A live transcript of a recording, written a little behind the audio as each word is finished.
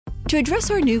To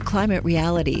address our new climate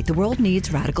reality, the world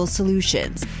needs radical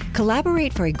solutions.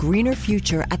 Collaborate for a greener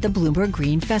future at the Bloomberg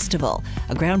Green Festival,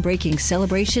 a groundbreaking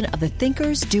celebration of the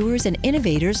thinkers, doers, and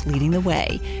innovators leading the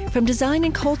way. From design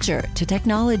and culture to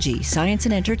technology, science,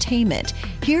 and entertainment,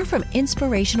 hear from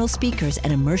inspirational speakers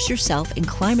and immerse yourself in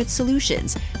climate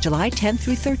solutions. July 10th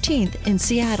through 13th in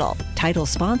Seattle. Title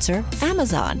sponsor,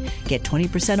 Amazon. Get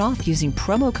 20% off using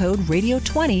promo code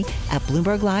Radio20 at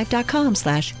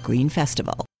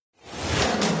BloombergLive.com/greenfestival.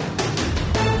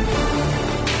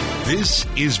 This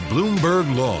is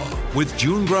Bloomberg Law with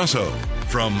June Grosso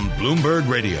from Bloomberg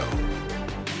Radio.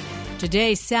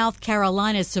 Today, South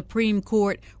Carolina's Supreme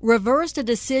Court reversed a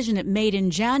decision it made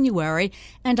in January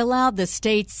and allowed the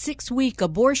state's 6-week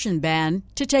abortion ban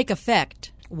to take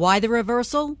effect. Why the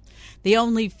reversal? The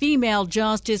only female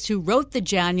justice who wrote the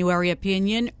January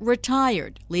opinion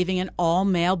retired, leaving an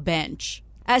all-male bench.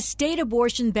 As state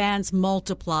abortion bans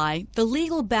multiply, the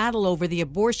legal battle over the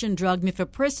abortion drug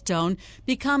mifepristone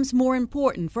becomes more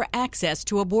important for access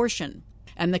to abortion.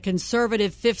 And the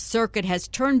conservative Fifth Circuit has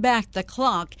turned back the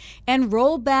clock and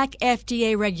rolled back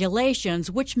FDA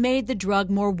regulations which made the drug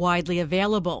more widely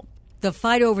available. The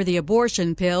fight over the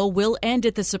abortion pill will end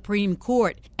at the Supreme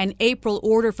Court. An April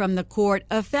order from the court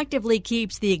effectively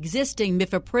keeps the existing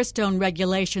mifepristone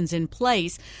regulations in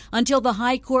place until the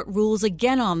High Court rules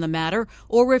again on the matter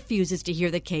or refuses to hear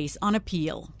the case on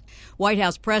appeal. White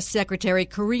House Press Secretary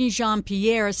Karine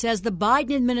Jean-Pierre says the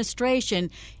Biden administration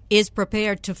is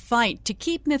prepared to fight to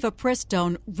keep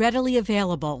mifepristone readily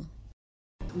available.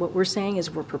 What we're saying is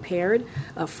we're prepared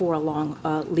for a long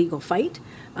legal fight,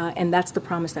 and that's the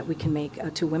promise that we can make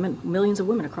to women, millions of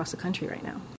women across the country right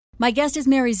now. My guest is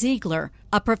Mary Ziegler,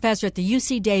 a professor at the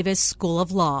UC Davis School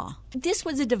of Law. This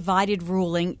was a divided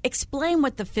ruling. Explain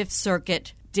what the Fifth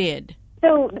Circuit did.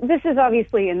 So this is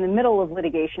obviously in the middle of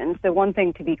litigation. So one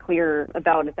thing to be clear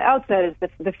about at the outset is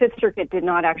that the Fifth Circuit did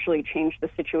not actually change the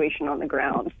situation on the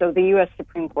ground. So the U.S.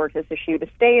 Supreme Court has issued a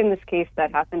stay in this case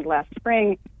that happened last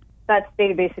spring. That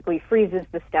stay basically freezes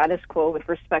the status quo with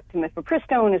respect to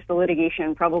mifepristone as the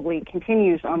litigation probably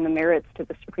continues on the merits to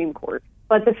the Supreme Court.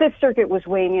 But the Fifth Circuit was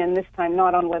weighing in this time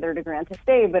not on whether to grant a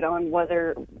stay, but on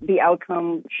whether the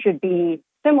outcome should be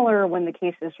similar when the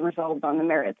case is resolved on the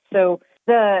merits. So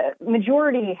the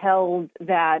majority held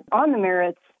that on the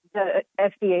merits, the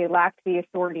FDA lacked the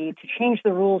authority to change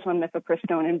the rules on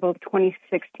mifepristone in both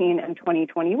 2016 and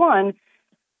 2021.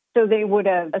 So they would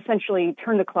have essentially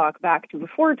turned the clock back to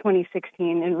before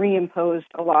 2016 and reimposed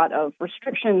a lot of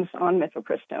restrictions on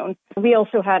mifepristone. We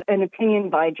also had an opinion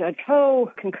by Judge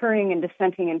Ho, concurring and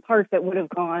dissenting in part, that would have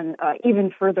gone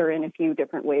even further in a few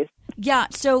different ways. Yeah,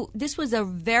 so this was a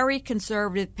very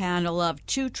conservative panel of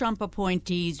 2 Trump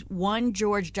appointees, 1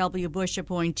 George W. Bush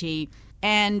appointee,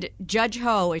 and Judge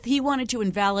Ho. He wanted to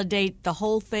invalidate the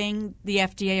whole thing, the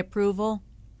FDA approval.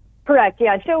 Correct,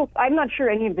 yeah. So I'm not sure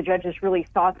any of the judges really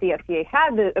thought the FDA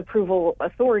had the approval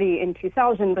authority in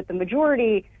 2000, but the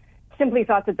majority simply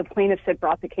thought that the plaintiffs had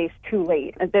brought the case too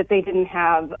late, and that they didn't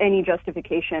have any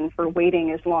justification for waiting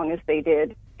as long as they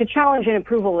did to challenge an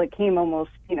approval that came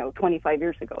almost, 25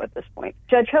 years ago at this point.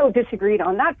 Judge Ho disagreed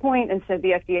on that point and said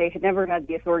the FDA had never had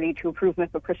the authority to approve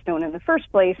mifepristone in the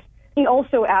first place. He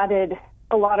also added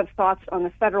a lot of thoughts on the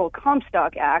Federal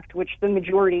Comstock Act, which the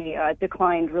majority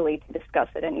declined really to discuss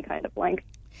at any kind of length.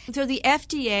 So the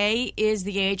FDA is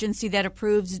the agency that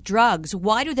approves drugs.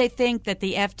 Why do they think that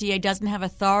the FDA doesn't have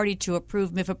authority to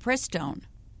approve mifepristone?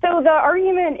 So the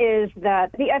argument is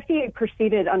that the FDA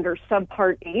proceeded under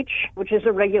Subpart H, which is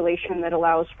a regulation that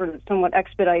allows for somewhat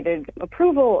expedited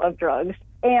approval of drugs.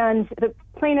 And the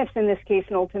plaintiffs in this case,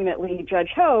 and ultimately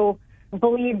Judge Ho,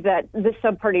 believed that the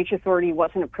Subpart H authority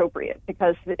wasn't appropriate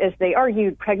because, as they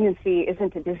argued, pregnancy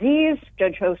isn't a disease.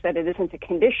 Judge Ho said it isn't a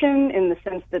condition in the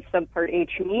sense that Subpart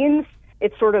H means.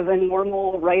 It's sort of a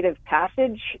normal rite of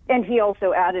passage. And he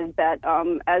also added that,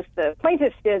 as the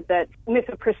plaintiffs did, that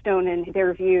mifepristone, in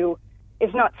their view,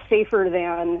 is not safer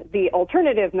than the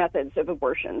alternative methods of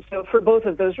abortion. So for both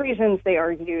of those reasons, they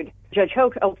argued, Judge Ho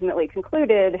ultimately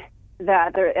concluded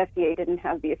that the FDA didn't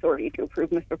have the authority to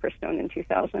approve mifepristone in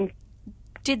 2000.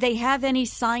 Did they have any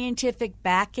scientific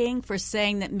backing for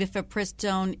saying that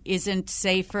mifepristone isn't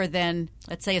safer than,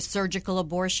 let's say, a surgical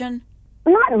abortion?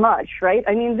 Not much, right?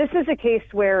 I mean, this is a case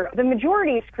where the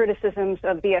majority's criticisms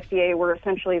of the FDA were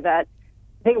essentially that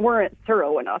they weren't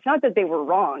thorough enough. Not that they were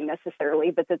wrong necessarily,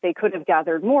 but that they could have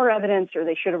gathered more evidence, or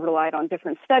they should have relied on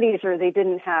different studies, or they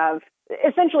didn't have,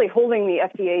 essentially holding the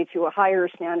FDA to a higher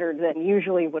standard than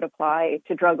usually would apply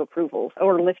to drug approvals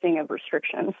or lifting of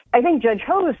restrictions. I think Judge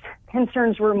Ho's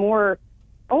concerns were more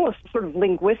almost sort of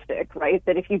linguistic, right?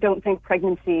 That if you don't think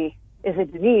pregnancy is a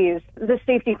disease, the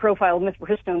safety profile of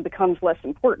mifepristone becomes less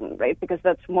important, right? Because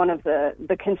that's one of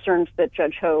the concerns that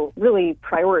Judge Ho really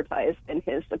prioritized in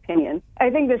his opinion. I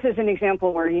think this is an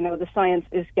example where, the science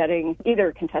is getting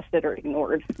either contested or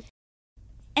ignored.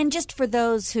 And just for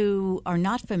those who are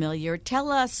not familiar,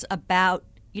 tell us about,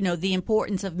 the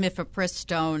importance of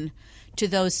mifepristone to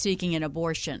those seeking an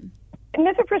abortion.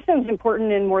 Mifepristone is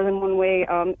important in more than one way.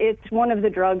 It's one of the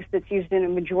drugs that's used in a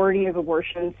majority of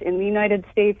abortions in the United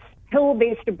States.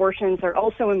 Pill-based abortions are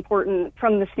also important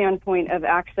from the standpoint of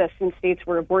access in states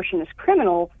where abortion is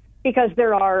criminal, because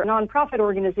there are nonprofit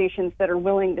organizations that are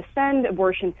willing to send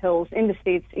abortion pills into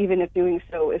states even if doing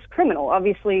so is criminal.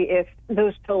 Obviously, if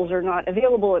those pills are not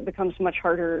available, it becomes much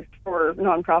harder for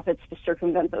nonprofits to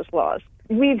circumvent those laws.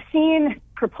 We've seen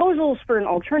proposals for an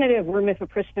alternative where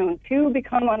mifepristone to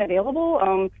become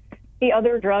unavailable. The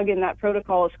other drug in that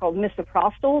protocol is called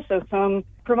misoprostol. So some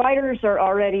providers are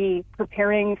already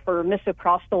preparing for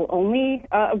misoprostol-only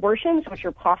abortions, which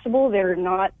are possible. They're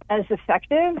not as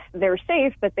effective. They're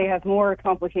safe, but they have more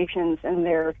complications, and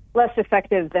they're less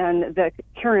effective than the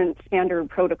current standard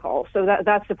protocol. So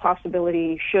that's a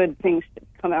possibility should things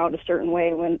come out a certain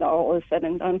way when all is said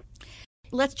and done.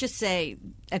 Let's just say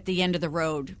at the end of the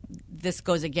road, this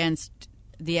goes against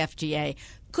the FDA.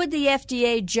 Could the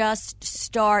FDA just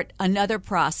start another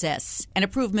process and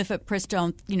approve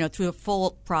mifepristone, through a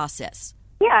full process?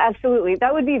 Yeah, absolutely.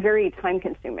 That would be very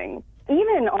time-consuming.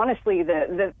 Even, honestly,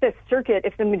 the Fifth Circuit,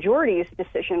 if the majority's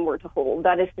decision were to hold,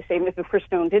 that is to say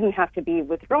mifepristone didn't have to be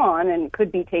withdrawn and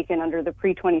could be taken under the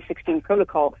pre-2016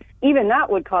 protocol, even that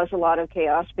would cause a lot of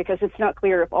chaos because it's not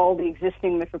clear if all the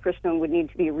existing mifepristone would need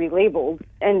to be relabeled.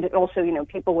 And also,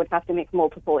 people would have to make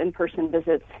multiple in-person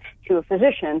visits to a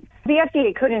physician. The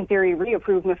FDA could, in theory,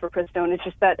 reapprove mifepristone. It's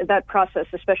just that process,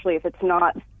 especially if it's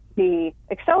not the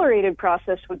accelerated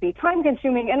process, would be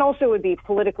time-consuming and also would be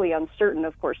politically uncertain,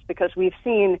 of course, because we've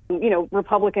seen,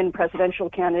 Republican presidential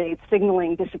candidates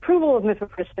signaling disapproval of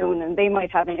mifepristone, and they might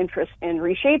have an interest in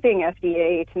reshaping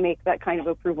FDA to make that kind of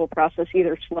approval process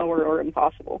either slower or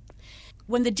impossible.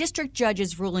 When the district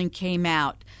judge's ruling came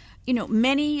out,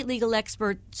 many legal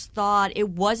experts thought it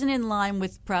wasn't in line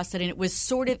with precedent. It was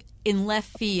sort of in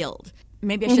left field.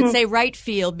 Maybe I should say right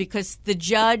field, because the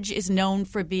judge is known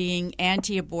for being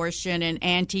anti-abortion and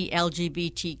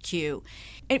anti-LGBTQ.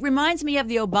 It reminds me of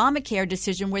the Obamacare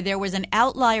decision where there was an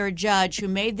outlier judge who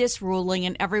made this ruling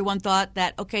and everyone thought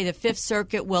that, okay, the Fifth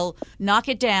Circuit will knock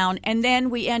it down. And then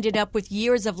we ended up with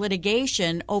years of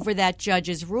litigation over that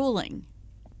judge's ruling.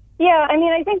 Yeah,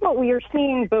 I think what we are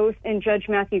seeing both in Judge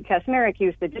Matthew Kacsmaryk,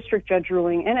 who's the district judge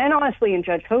ruling, and honestly in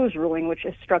Judge Ho's ruling, which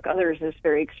has struck others as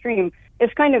very extreme, is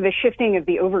kind of a shifting of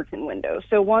the Overton window.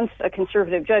 So once a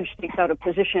conservative judge takes out a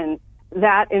position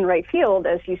that in right field,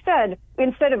 as you said,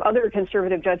 instead of other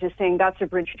conservative judges saying that's a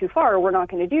bridge too far, we're not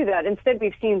going to do that. Instead,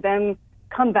 we've seen them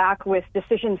come back with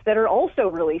decisions that are also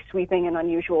really sweeping and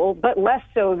unusual, but less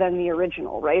so than the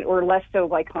original, right? Or less so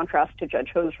by contrast to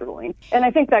Judge Ho's ruling. And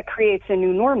I think that creates a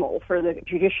new normal for the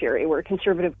judiciary where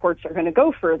conservative courts are going to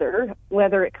go further,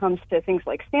 whether it comes to things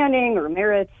like standing or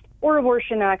merits or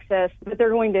abortion access, but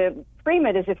they're going to frame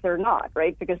it as if they're not,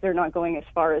 right? Because they're not going as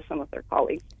far as some of their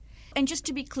colleagues. And just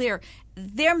to be clear,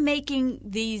 they're making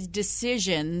these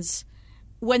decisions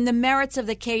when the merits of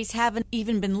the case haven't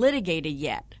even been litigated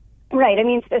yet. Right.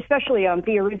 Especially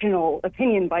the original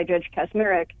opinion by Judge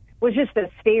Kacsmaryk was just a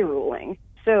stay ruling.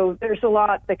 So there's a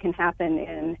lot that can happen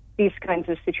in these kinds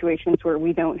of situations where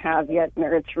we don't have yet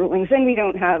merits rulings, and we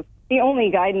don't have the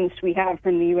only guidance we have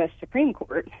from the U.S. Supreme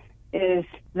Court is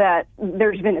that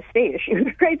there's been a stay issue,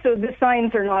 right? So the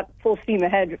signs are not full steam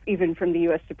ahead even from the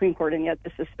U.S. Supreme Court, and yet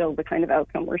this is still the kind of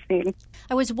outcome we're seeing.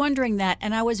 I was wondering that,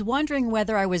 and I was wondering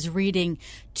whether I was reading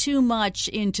too much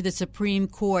into the Supreme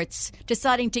Court's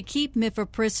deciding to keep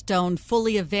mifepristone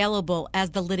fully available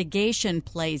as the litigation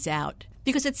plays out.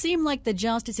 Because it seemed like the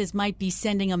justices might be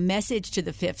sending a message to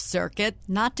the Fifth Circuit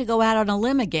not to go out on a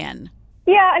limb again.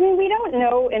 Yeah, we don't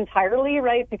know entirely,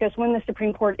 right? Because when the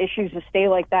Supreme Court issues a stay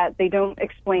like that, they don't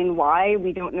explain why.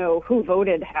 We don't know who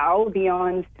voted how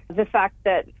beyond the fact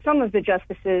that some of the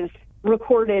justices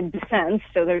recorded dissents,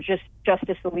 so they're just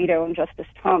Justice Alito and Justice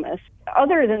Thomas.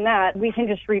 Other than that, we can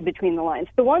just read between the lines.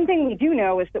 The one thing we do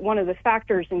know is that one of the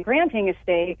factors in granting a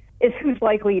stay is who's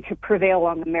likely to prevail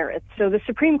on the merits. So the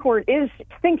Supreme Court is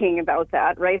thinking about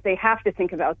that, right? They have to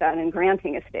think about that in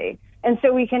granting a stay. And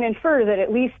so we can infer that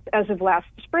at least as of last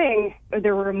spring,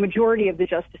 there were a majority of the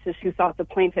justices who thought the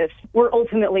plaintiffs were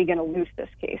ultimately going to lose this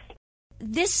case.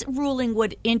 This ruling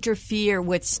would interfere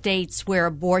with states where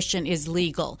abortion is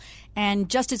legal. And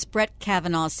Justice Brett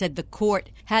Kavanaugh said the court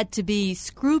had to be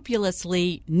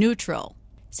scrupulously neutral.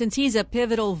 Since he's a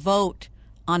pivotal vote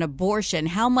on abortion,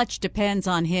 how much depends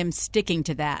on him sticking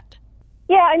to that?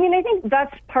 Yeah, I mean, I think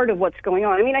that's part of what's going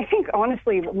on. I mean, I think,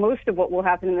 honestly, most of what will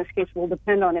happen in this case will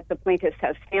depend on if the plaintiffs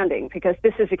have standing, because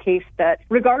this is a case that,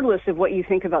 regardless of what you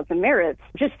think about the merits,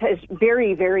 just has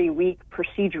very, very weak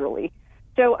procedurally.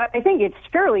 So I think it's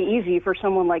fairly easy for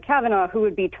someone like Kavanaugh, who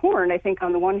would be torn, I think,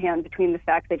 on the one hand, between the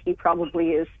fact that he probably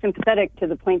is sympathetic to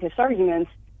the plaintiffs'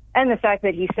 arguments and the fact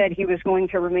that he said he was going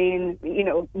to remain,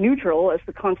 neutral, as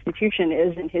the Constitution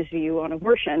is in his view on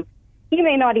abortion. He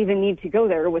may not even need to go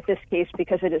there with this case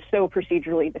because it is so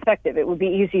procedurally defective. It would be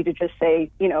easy to just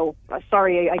say,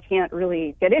 sorry, I can't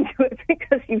really get into it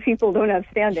because you people don't have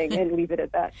standing, and leave it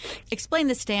at that. Explain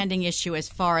the standing issue as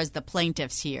far as the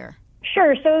plaintiffs here.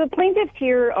 Sure. So the plaintiffs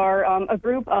here are a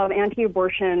group of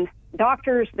anti-abortion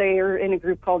doctors. They are in a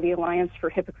group called the Alliance for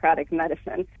Hippocratic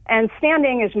Medicine. And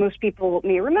standing, as most people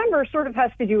may remember, sort of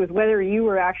has to do with whether you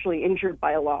were actually injured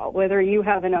by a law, whether you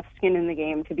have enough skin in the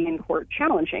game to be in court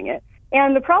challenging it.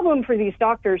 And the problem for these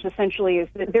doctors, essentially, is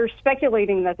that they're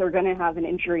speculating that they're going to have an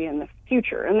injury in the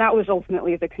future. And that was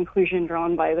ultimately the conclusion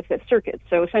drawn by the Fifth Circuit.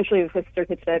 So essentially, the Fifth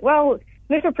Circuit said, well,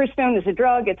 mifepristone is a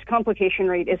drug. Its complication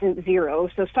rate isn't zero.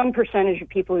 So some percentage of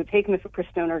people who take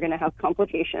mifepristone are going to have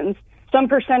complications. Some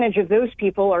percentage of those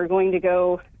people are going to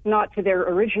go not to their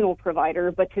original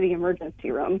provider, but to the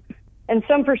emergency room. And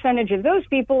some percentage of those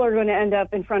people are going to end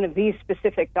up in front of these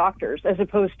specific doctors, as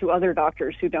opposed to other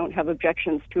doctors who don't have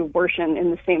objections to abortion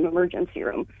in the same emergency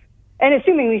room. And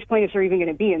assuming these plaintiffs are even going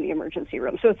to be in the emergency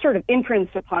room. So it's sort of inference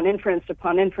upon inference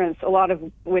upon inference, a lot of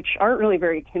which aren't really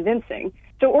very convincing.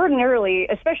 So ordinarily,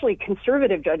 especially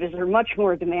conservative judges are much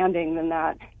more demanding than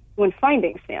that when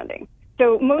finding standing.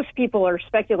 So most people are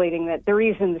speculating that the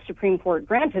reason the Supreme Court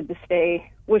granted the stay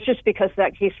was just because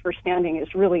that case for standing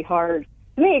is really hard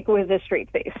to make with a straight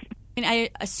face. And I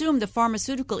assume the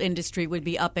pharmaceutical industry would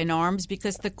be up in arms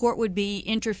because the court would be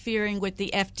interfering with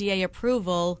the FDA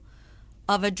approval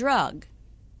of a drug.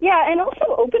 Yeah, and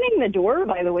also opening the door,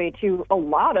 by the way, to a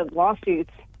lot of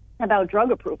lawsuits about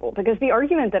drug approval, because the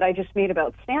argument that I just made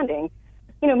about standing,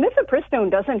 mifepristone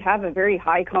doesn't have a very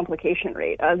high complication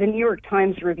rate. The New York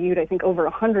Times reviewed, I think, over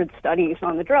 100 studies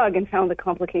on the drug and found the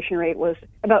complication rate was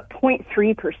about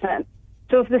 0.3%.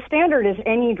 So if the standard is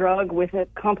any drug with a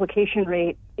complication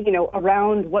rate,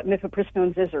 around what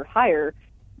mifepristone's is or higher,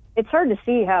 it's hard to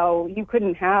see how you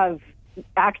couldn't have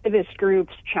activist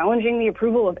groups challenging the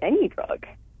approval of any drug.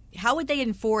 How would they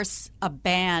enforce a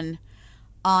ban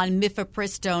on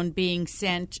mifepristone being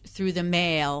sent through the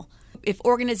mail if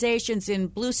organizations in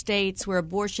blue states where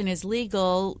abortion is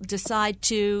legal decide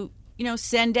to,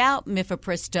 send out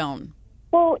mifepristone?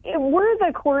 Well, were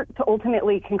the court to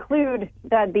ultimately conclude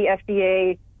that the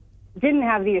FDA didn't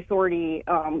have the authority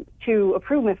to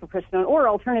approve mifepristone, or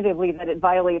alternatively that it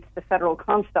violates the Federal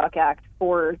Comstock Act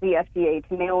for the FDA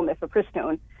to mail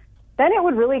mifepristone, then it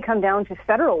would really come down to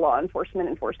federal law enforcement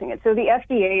enforcing it. So the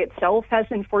FDA itself has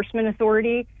enforcement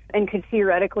authority and could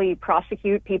theoretically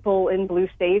prosecute people in blue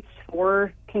states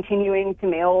for continuing to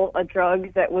mail a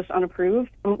drug that was unapproved.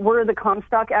 Were the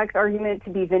Comstock Act argument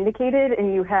to be vindicated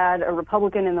and you had a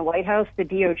Republican in the White House, the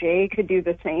DOJ could do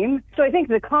the same. So I think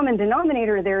the common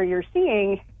denominator there you're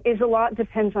seeing is a lot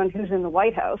depends on who's in the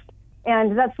White House.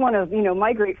 And that's one of,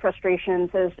 my great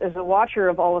frustrations as a watcher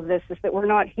of all of this is that we're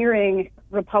not hearing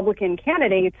Republican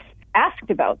candidates asked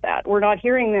about that. We're not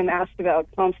hearing them asked about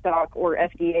Comstock or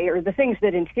FDA or the things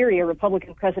that in theory a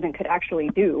Republican president could actually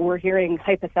do. We're hearing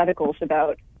hypotheticals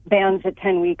about bans at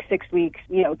 10 weeks, 6 weeks,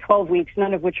 12 weeks,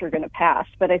 none of which are going to pass.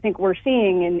 But I think we're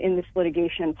seeing in this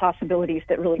litigation possibilities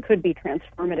that really could be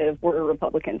transformative were a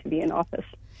Republican to be in office.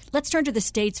 Let's turn to the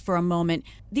states for a moment.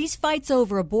 These fights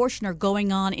over abortion are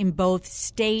going on in both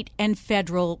state and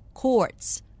federal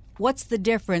courts. What's the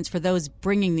difference for those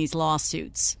bringing these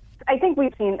lawsuits? I think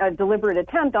we've seen a deliberate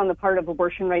attempt on the part of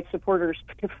abortion rights supporters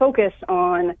to focus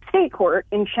on state court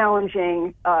in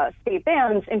challenging state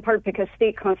bans, in part because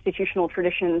state constitutional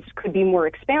traditions could be more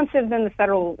expansive than the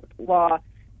federal law,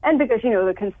 and because,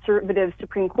 the conservative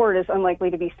Supreme Court is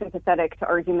unlikely to be sympathetic to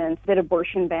arguments that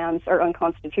abortion bans are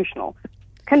unconstitutional.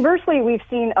 Conversely, we've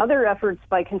seen other efforts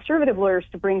by conservative lawyers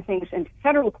to bring things into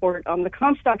federal court. The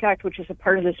Comstock Act, which is a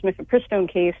part of this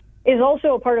mifepristone case, is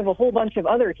also a part of a whole bunch of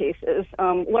other cases,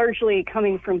 largely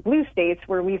coming from blue states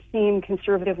where we've seen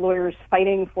conservative lawyers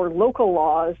fighting for local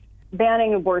laws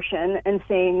banning abortion and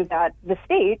saying that the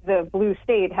state, the blue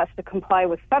state, has to comply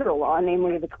with federal law,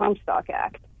 namely the Comstock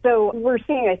Act. So we're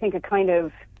seeing, I think, a kind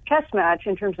of chess match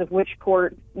in terms of which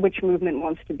court, which movement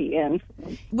wants to be in.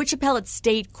 Which appellate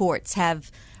state courts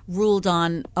have ruled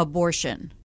on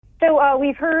abortion? So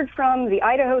we've heard from the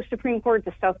Idaho Supreme Court,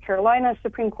 the South Carolina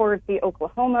Supreme Court, the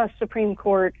Oklahoma Supreme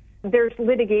Court. There's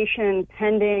litigation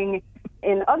pending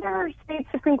in other state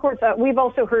Supreme Courts. We've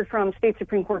also heard from state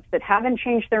Supreme Courts that haven't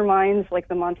changed their minds, like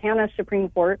the Montana Supreme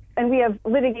Court. And we have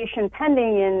litigation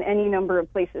pending in any number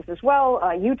of places as well,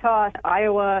 Utah,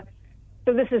 Iowa.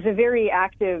 So this is a very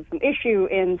active issue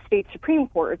in state Supreme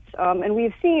Courts. And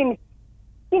we've seen,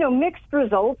 mixed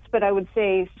results, but I would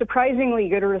say surprisingly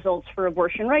good results for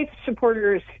abortion rights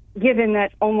supporters, given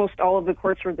that almost all of the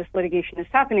courts where this litigation is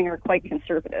happening are quite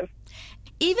conservative.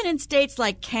 Even in states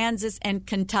like Kansas and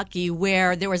Kentucky,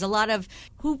 where there was a lot of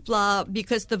hoopla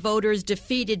because the voters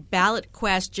defeated ballot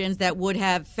questions that would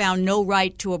have found no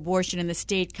right to abortion in the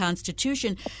state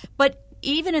constitution. But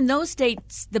even in those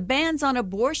states, the bans on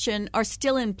abortion are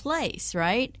still in place,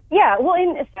 right? Yeah, well,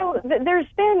 there's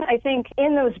been, I think,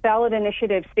 in those ballot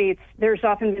initiative states, there's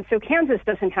often been, so Kansas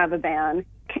doesn't have a ban.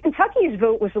 Kentucky's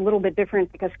vote was a little bit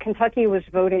different because Kentucky was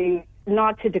voting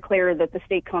not to declare that the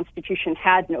state constitution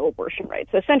had no abortion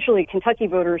rights. So essentially, Kentucky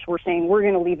voters were saying, we're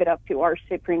going to leave it up to our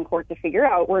Supreme Court to figure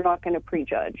out. We're not going to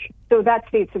prejudge. So that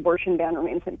state's abortion ban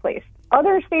remains in place.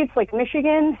 Other states like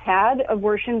Michigan had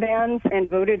abortion bans and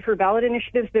voted for ballot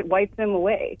initiatives that wiped them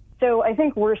away. So I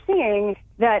think we're seeing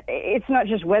that it's not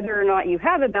just whether or not you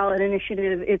have a ballot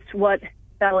initiative, it's what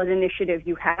ballot initiative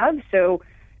you have. So,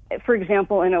 for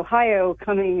example, in Ohio,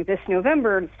 coming this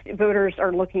November, voters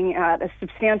are looking at a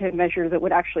substantive measure that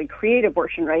would actually create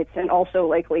abortion rights and also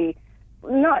likely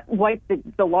not wipe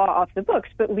the law off the books,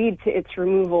 but lead to its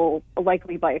removal,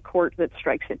 likely by a court that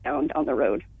strikes it down the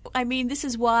road. I mean, this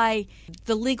is why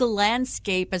the legal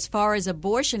landscape, as far as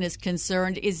abortion is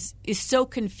concerned, is so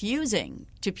confusing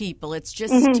to people. It's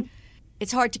just,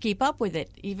 It's hard to keep up with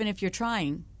it, even if you're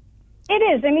trying. It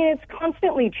is. I mean, it's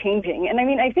constantly changing. And I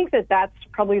mean, I think that that's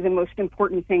probably the most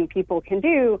important thing people can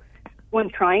do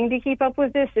when trying to keep up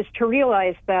with this is to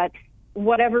realize that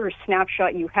whatever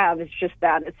snapshot you have is just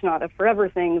that. It's not a forever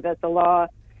thing, that the law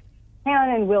can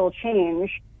and will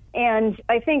change. And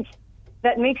I think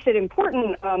that makes it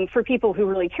important for people who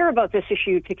really care about this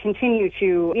issue to continue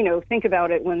to, think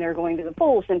about it when they're going to the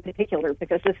polls in particular,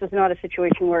 because this is not a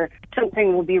situation where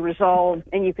something will be resolved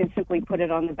and you can simply put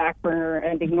it on the back burner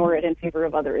and ignore it in favor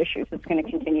of other issues. It's going to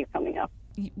continue coming up.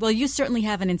 Well, you certainly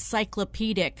have an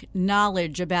encyclopedic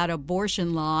knowledge about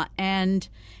abortion law, and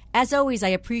as always, I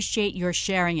appreciate your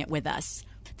sharing it with us.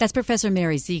 That's Professor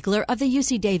Mary Ziegler of the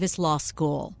UC Davis Law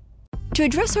School. To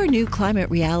address our new climate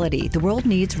reality, the world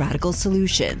needs radical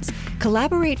solutions.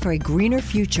 Collaborate for a greener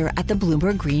future at the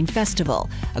Bloomberg Green Festival,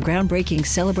 a groundbreaking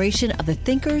celebration of the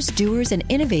thinkers, doers, and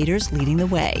innovators leading the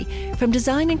way. From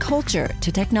design and culture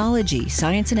to technology,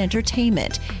 science, and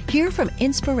entertainment, hear from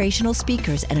inspirational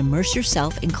speakers and immerse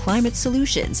yourself in climate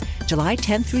solutions. July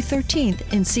 10th through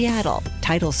 13th in Seattle.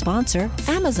 Title sponsor,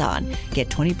 Amazon. Get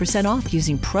 20% off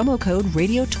using promo code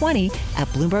Radio20 at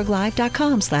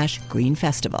BloombergLive.com/Green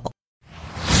Festival.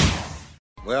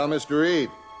 Well, Mr. Reed,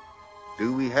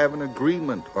 do we have an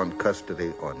agreement on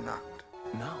custody or not?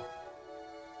 No.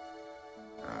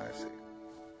 I see.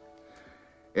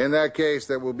 In that case,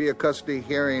 there will be a custody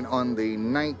hearing on the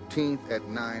 19th at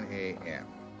 9 a.m.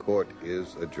 Court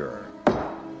is adjourned.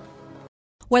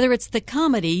 Whether it's the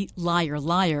comedy Liar,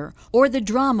 Liar or the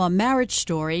drama Marriage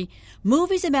Story,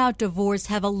 movies about divorce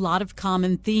have a lot of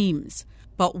common themes.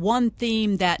 But one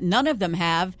theme that none of them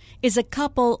have is a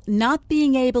couple not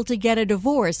being able to get a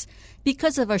divorce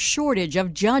because of a shortage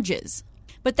of judges.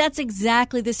 But that's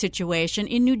exactly the situation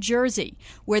in New Jersey,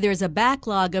 where there's a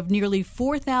backlog of nearly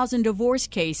 4,000 divorce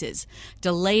cases,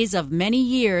 delays of many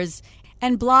years,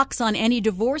 and blocks on any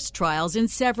divorce trials in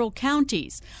several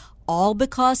counties, all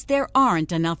because there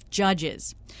aren't enough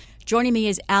judges. Joining me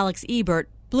is Alex Ebert,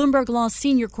 Bloomberg Law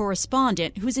senior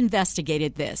correspondent, who's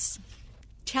investigated this.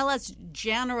 Tell us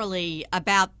generally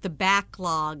about the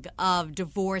backlog of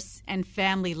divorce and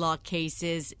family law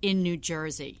cases in New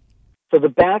Jersey. So the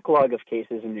backlog of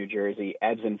cases in New Jersey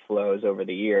ebbs and flows over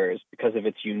the years because of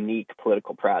its unique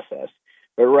political process.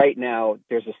 But right now,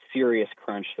 there's a serious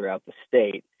crunch throughout the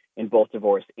state in both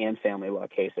divorce and family law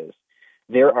cases.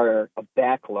 There are a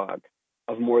backlog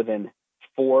of more than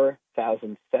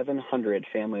 4,700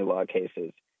 family law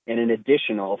cases and an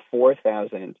additional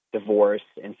 4,000 divorce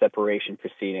and separation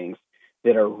proceedings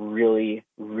that are really,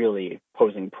 really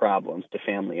posing problems to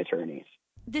family attorneys.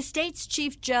 The state's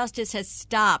Chief Justice has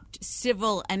stopped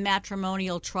civil and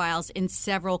matrimonial trials in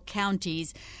several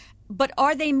counties, but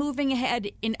are they moving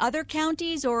ahead in other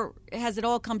counties, or has it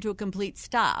all come to a complete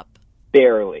stop?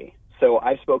 Barely. So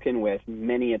I've spoken with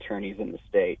many attorneys in the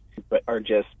state, but are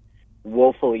just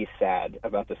woefully sad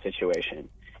about the situation.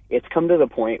 it's come to the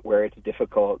point where it's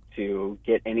difficult to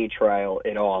get any trial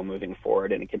at all moving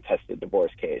forward in a contested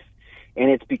divorce case. And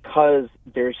it's because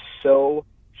there's so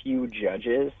few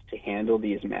judges to handle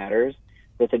these matters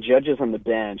that the judges on the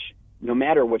bench, no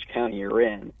matter which county you're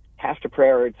in, have to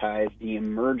prioritize the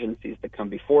emergencies that come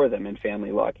before them in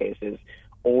family law cases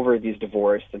over these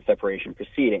divorce and separation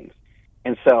proceedings.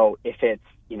 And so if it's,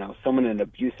 someone in an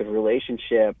abusive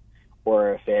relationship,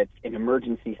 or if it's an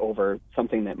emergency over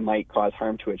something that might cause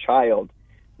harm to a child,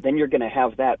 then you're going to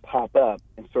have that pop up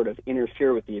and sort of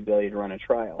interfere with the ability to run a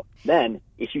trial. Then,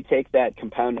 if you take that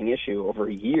compounding issue over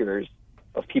years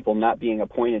of people not being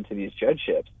appointed to these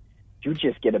judgeships, you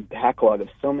just get a backlog of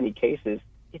so many cases,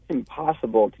 it's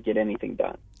impossible to get anything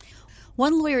done.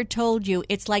 One lawyer told you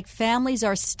it's like families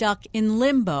are stuck in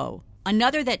limbo.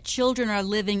 Another that children are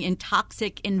living in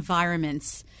toxic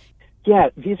environments. Yeah,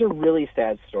 these are really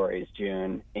sad stories,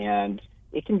 June, and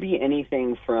it can be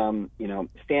anything from,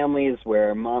 families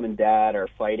where mom and dad are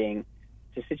fighting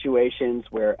to situations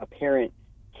where a parent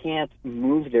can't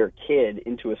move their kid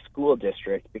into a school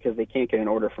district because they can't get an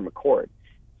order from a court.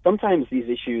 Sometimes these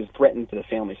issues threaten to the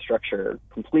family structure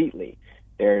completely.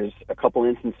 There's a couple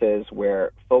instances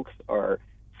where folks are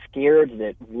scared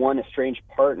that one estranged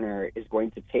partner is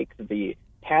going to take the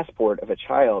passport of a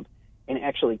child and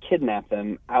actually kidnap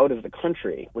them out of the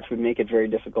country, which would make it very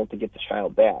difficult to get the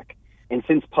child back. And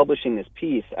since publishing this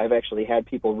piece, I've actually had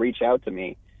people reach out to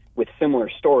me with similar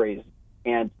stories,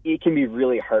 and it can be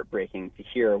really heartbreaking to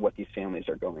hear what these families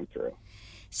are going through.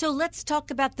 So let's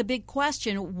talk about the big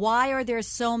question. Why are there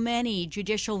so many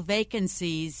judicial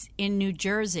vacancies in New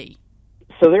Jersey?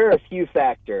 So there are a few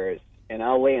factors, and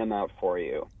I'll lay them out for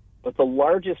you. But the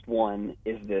largest one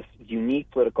is this unique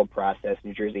political process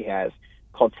New Jersey has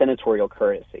called senatorial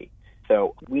courtesy.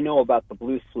 So we know about the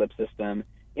blue slip system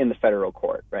in the federal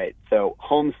court, right? So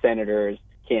home senators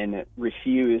can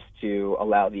refuse to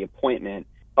allow the appointment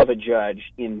of a judge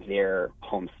in their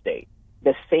home state.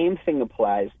 The same thing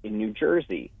applies in New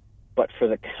Jersey, but for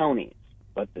the counties.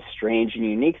 But the strange and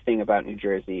unique thing about New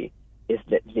Jersey is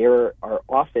that there are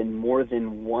often more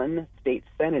than one state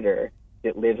senator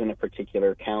that lives in a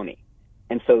particular county.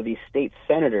 And so these state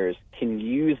senators can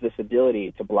use this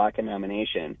ability to block a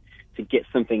nomination to get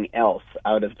something else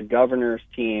out of the governor's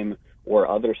team or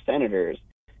other senators.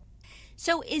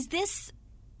 So is this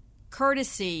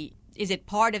courtesy, is it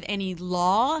part of any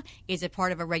law? Is it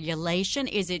part of a regulation?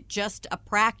 Is it just a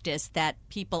practice that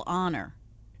people honor?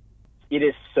 It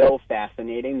is so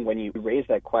fascinating when you raise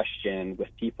that question with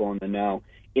people in the know.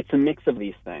 It's a mix of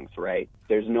these things, right?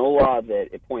 There's no law that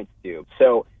it points to.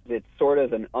 So it's sort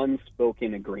of an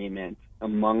unspoken agreement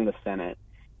among the Senate,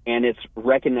 and it's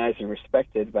recognized and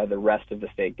respected by the rest of the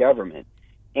state government.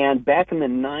 And back in the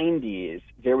 90s,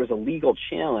 there was a legal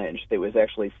challenge that was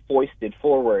actually foisted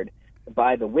forward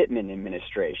by the Whitman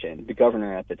administration, the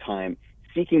governor at the time,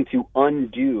 seeking to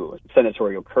undo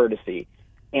senatorial courtesy.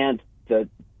 And the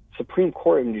Supreme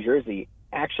Court of New Jersey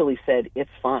actually said it's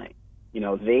fine.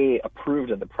 They approved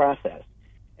of the process.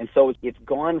 And so it's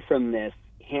gone from this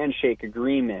handshake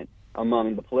agreement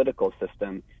among the political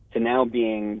system to now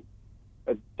being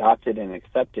adopted and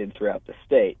accepted throughout the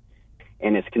state.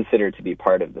 And it's considered to be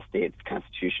part of the state's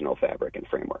constitutional fabric and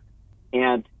framework.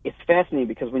 And it's fascinating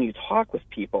because when you talk with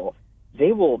people,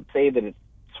 they will say that it's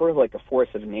sort of like a force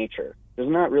of nature. There's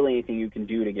not really anything you can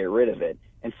do to get rid of it.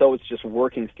 And so it's just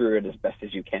working through it as best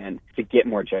as you can to get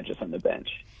more judges on the bench.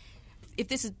 If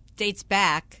this dates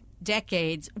back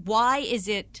decades, why is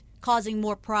it causing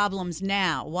more problems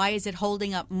now? Why is it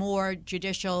holding up more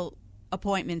judicial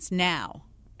appointments now?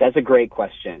 That's a great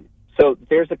question. So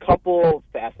there's a couple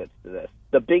facets to this.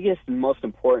 The biggest and most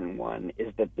important one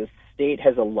is that the state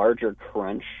has a larger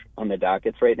crunch on the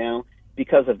dockets right now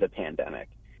because of the pandemic.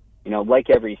 Like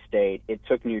every state, it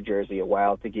took New Jersey a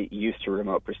while to get used to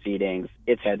remote proceedings.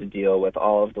 It's had to deal with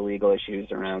all of the legal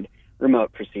issues around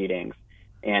remote proceedings,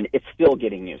 and it's still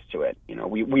getting used to it.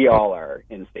 We all are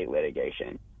in state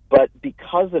litigation. But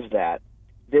because of that,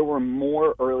 there were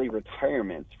more early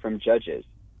retirements from judges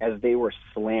as they were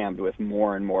slammed with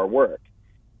more and more work.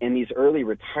 And these early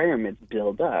retirements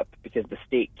build up because the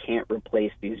state can't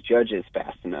replace these judges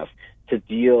fast enough to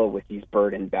deal with these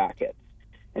burdened dockets.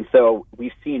 And so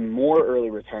we've seen more early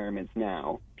retirements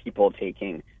now, people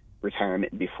taking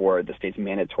retirement before the state's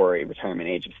mandatory retirement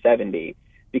age of 70,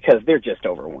 because they're just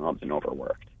overwhelmed and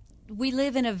overworked. We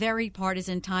live in a very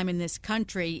partisan time in this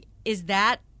country. Is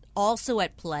that also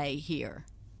at play here?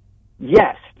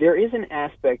 Yes, there is an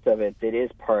aspect of it that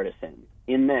is partisan,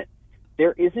 in that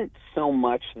there isn't so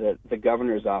much that the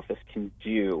governor's office can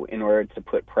do in order to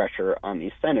put pressure on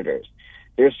these senators.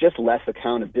 There's just less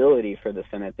accountability for the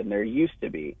Senate than there used to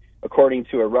be. according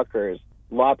to a Rutgers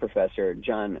law professor,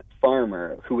 John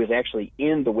Farmer, who was actually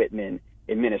in the Whitman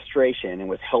administration and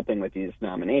was helping with these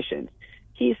nominations.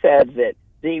 He said that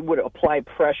they would apply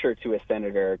pressure to a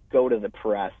senator, go to the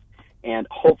press, and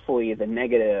hopefully the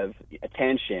negative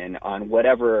attention on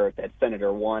whatever that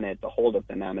senator wanted to hold up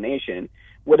the nomination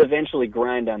would eventually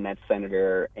grind on that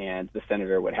senator, and the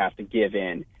senator would have to give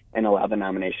in and allow the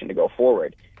nomination to go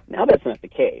forward. Now that's not the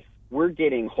case. We're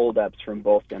getting holdups from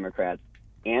both Democrats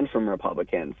and from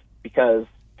Republicans because,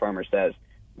 Farmer says,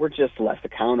 we're just less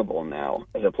accountable now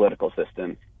as a political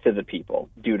system to the people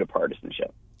due to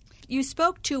partisanship. You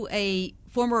spoke to a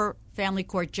former family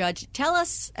court judge. Tell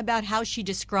us about how she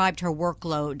described her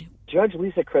workload. Judge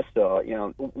Lisa Crystal,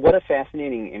 what a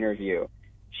fascinating interview.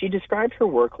 She described her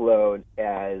workload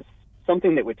as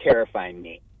something that would terrify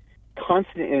me.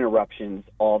 Constant interruptions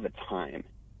all the time,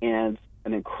 and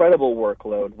an incredible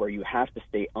workload where you have to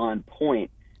stay on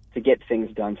point to get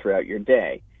things done throughout your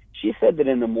day. She said that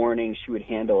in the morning she would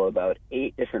handle about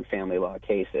 8 different family law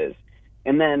cases,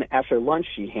 and then after lunch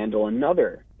she'd handle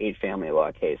another 8 family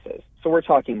law cases. So we're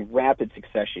talking rapid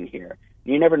succession here.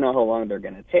 You never know how long they're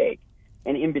going to take.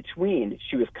 And in between,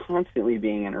 she was constantly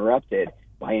being interrupted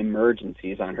by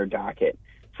emergencies on her docket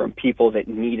from people that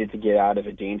needed to get out of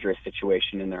a dangerous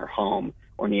situation in their home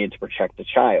or needed to protect a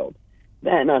child.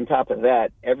 Then, on top of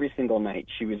that, every single night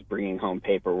she was bringing home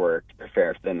paperwork to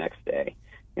prepare for the next day.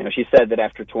 She said that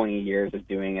after 20 years of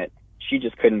doing it, she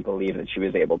just couldn't believe that she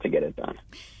was able to get it done.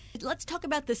 Let's talk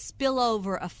about the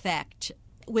spillover effect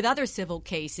with other civil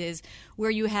cases where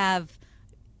you have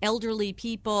elderly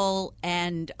people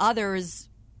and others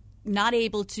not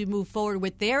able to move forward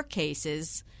with their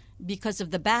cases because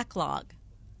of the backlog.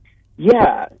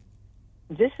 Yeah,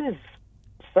 this is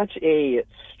such a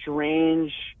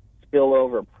strange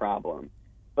spillover problem.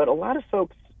 But a lot of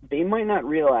folks, they might not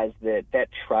realize that that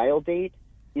trial date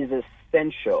is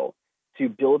essential to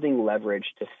building leverage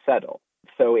to settle.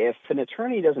 So if an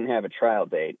attorney doesn't have a trial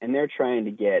date and they're trying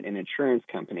to get an insurance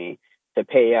company to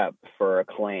pay up for a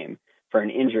claim for an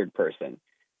injured person,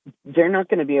 they're not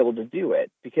going to be able to do it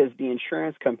because the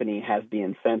insurance company has the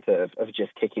incentive of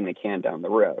just kicking the can down the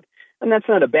road. And that's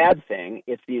not a bad thing.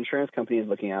 It's the insurance company is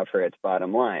looking out for its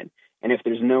bottom line. And if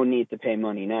there's no need to pay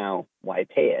money now, why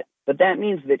pay it? But that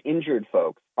means that injured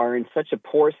folks are in such a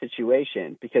poor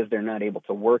situation because they're not able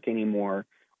to work anymore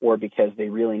or because they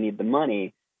really need the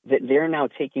money that they're now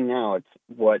taking out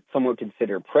what some would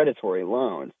consider predatory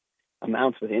loans,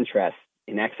 amounts with interest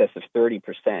in excess of 30%,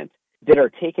 that are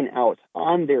taken out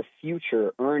on their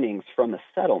future earnings from a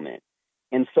settlement.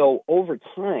 And so over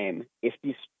time, if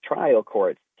these trial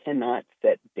courts cannot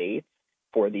set dates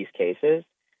for these cases,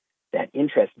 that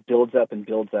interest builds up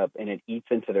and it eats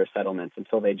into their settlements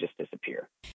until they just disappear.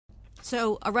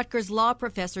 So a Rutgers law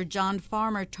professor, John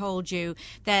Farmer, told you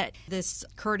that this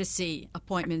courtesy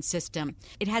appointment system,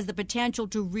 it has the potential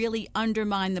to really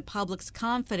undermine the public's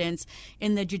confidence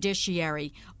in the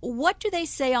judiciary. What do they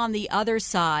say on the other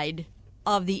side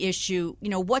of the issue?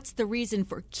 What's the reason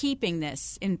for keeping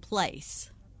this in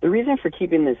place? The reason for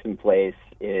keeping this in place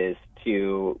is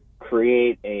to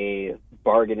create a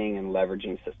bargaining and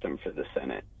leveraging system for the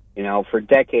Senate. For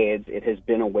decades, it has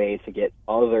been a way to get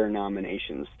other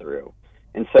nominations through.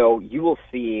 And so you will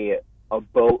see a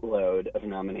boatload of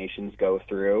nominations go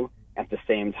through at the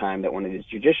same time that one of these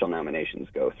judicial nominations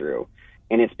go through.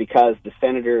 And it's because the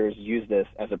senators use this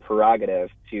as a prerogative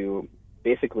to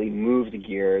basically move the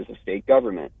gears of state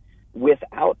government.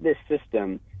 Without this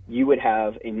system, you would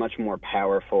have a much more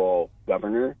powerful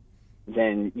governor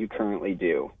than you currently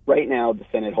do. Right now, the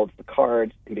Senate holds the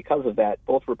cards, and because of that,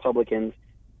 both Republicans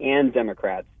and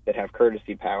Democrats that have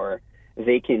courtesy power,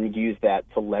 they can use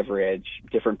that to leverage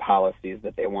different policies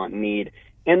that they want and need,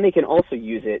 and they can also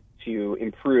use it to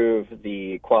improve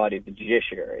the quality of the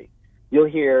judiciary. You'll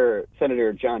hear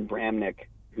Senator John Bramnick,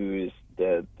 who's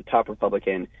the top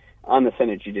Republican on the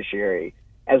Senate Judiciary,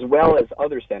 as well as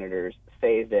other senators,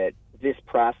 say that this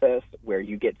process where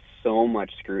you get so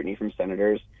much scrutiny from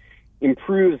senators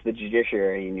improves the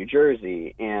judiciary in New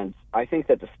Jersey, and I think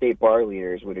that the state bar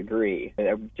leaders would agree.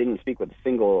 I didn't speak with a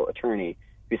single attorney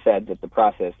who said that the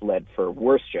process led for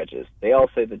worse judges. They all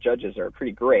say the judges are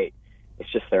pretty great.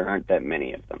 It's just there aren't that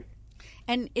many of them.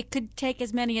 And it could take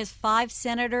as many as 5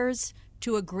 senators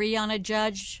to agree on a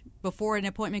judge before an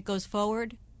appointment goes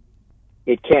forward?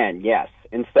 It can, yes.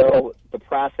 And so the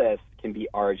process can be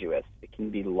arduous. It can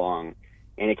be long,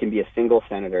 and it can be a single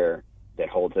senator that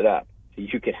holds it up. So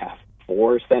you could have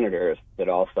 4 senators that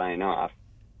all sign off,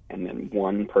 and then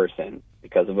one person,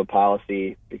 because of a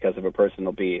policy, because of a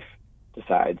personal beef,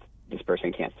 decides this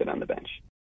person can't sit on the bench.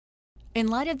 In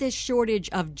light of this shortage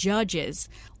of judges,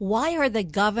 why are the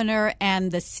governor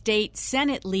and the state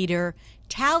Senate leader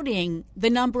touting the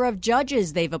number of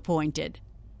judges they've appointed?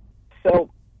 So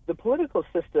the political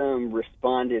system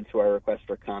responded to our request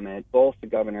for comment, both the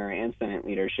governor and Senate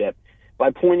leadership,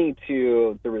 by pointing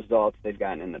to the results they've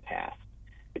gotten in the past.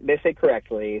 They say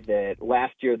correctly that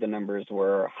last year the numbers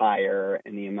were higher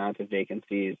and the amount of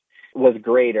vacancies was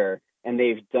greater, and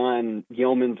they've done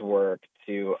yeoman's work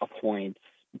to appoint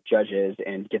judges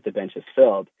and get the benches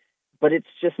filled. But it's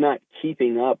just not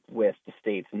keeping up with the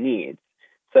state's needs.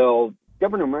 So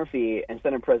Governor Murphy and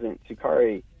Senate President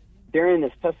Sukari, they're in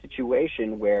this tough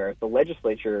situation where the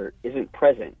legislature isn't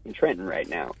present in Trenton right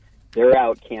now. They're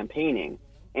out campaigning,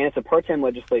 and it's a part-time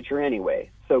legislature anyway.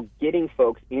 So getting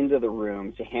folks into the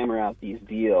room to hammer out these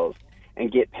deals and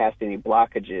get past any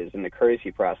blockages in the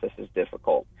courtesy process is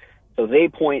difficult. So they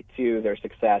point to their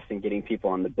success in getting people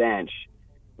on the bench,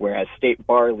 whereas state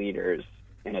bar leaders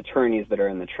and attorneys that are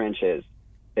in the trenches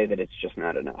say that it's just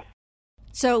not enough.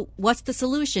 So what's the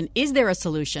solution? Is there a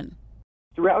solution?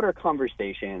 Throughout our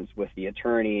conversations with the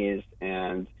attorneys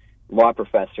and law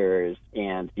professors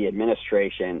and the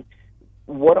administration,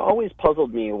 what always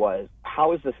puzzled me was,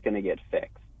 how is this going to get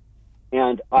fixed?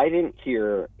 And I didn't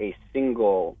hear a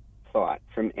single thought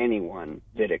from anyone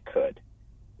that it could.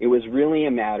 It was really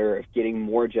a matter of getting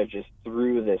more judges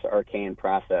through this arcane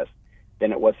process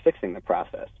than it was fixing the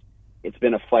process. It's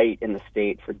been a fight in the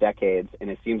state for decades,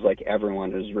 and it seems like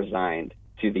everyone is resigned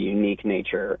to the unique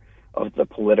nature of the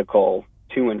political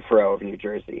to and fro of New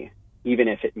Jersey, even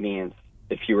if it means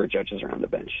that fewer judges are on the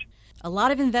bench. A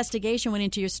lot of investigation went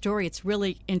into your story. It's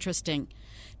really interesting.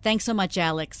 Thanks so much,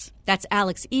 Alex. That's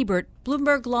Alex Ebert,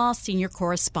 Bloomberg Law Senior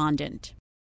Correspondent.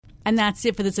 And that's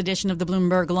it for this edition of the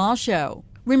Bloomberg Law Show.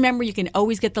 Remember, you can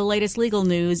always get the latest legal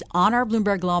news on our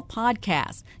Bloomberg Law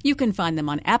podcast. You can find them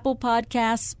on Apple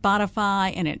Podcasts,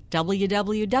 Spotify, and at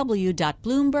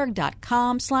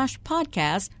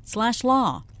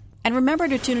www.bloomberg.com/podcast/law. And remember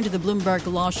to tune into the Bloomberg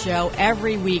Law Show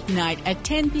every weeknight at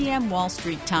 10 p.m. Wall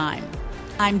Street time.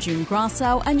 I'm June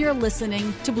Grosso, and you're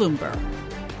listening to Bloomberg.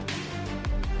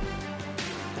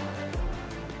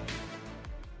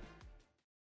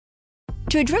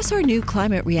 To address our new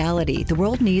climate reality, the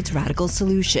world needs radical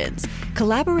solutions.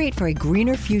 Collaborate for a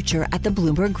greener future at the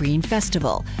Bloomberg Green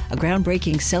Festival, a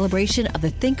groundbreaking celebration of the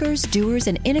thinkers, doers,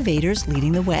 and innovators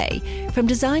leading the way. From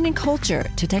design and culture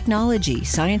to technology,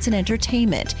 science, and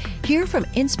entertainment, hear from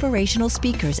inspirational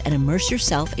speakers and immerse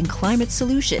yourself in climate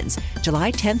solutions.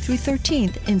 July 10th through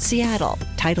 13th in Seattle.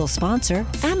 Title sponsor,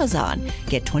 Amazon.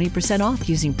 Get 20% off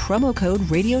using promo code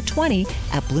RADIO20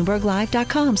 at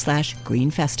BloombergLive.com/Green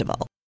Festival.